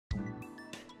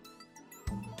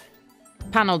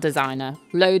Panel Designer,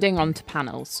 loading onto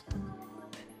panels.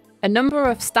 A number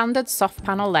of standard soft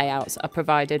panel layouts are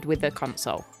provided with the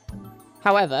console.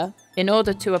 However, in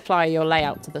order to apply your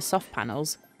layout to the soft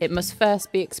panels, it must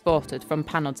first be exported from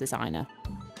Panel Designer.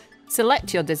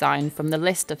 Select your design from the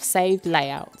list of saved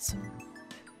layouts.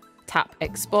 Tap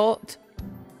Export,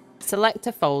 select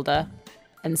a folder,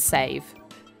 and save.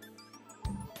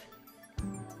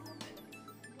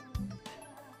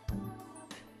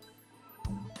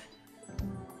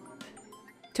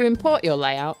 To import your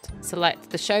layout, select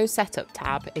the Show Setup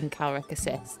tab in Calrec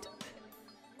Assist.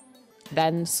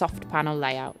 Then Soft Panel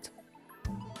Layout.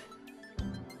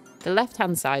 The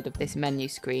left-hand side of this menu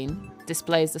screen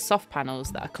displays the soft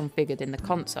panels that are configured in the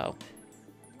console.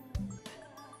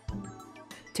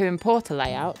 To import a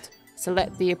layout,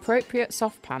 select the appropriate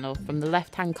soft panel from the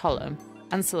left-hand column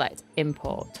and select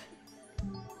Import.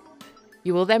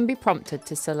 You will then be prompted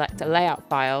to select a layout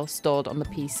file stored on the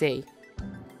PC.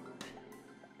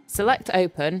 Select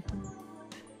Open,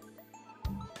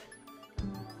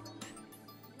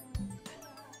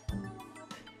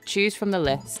 choose from the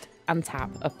list and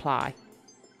tap Apply.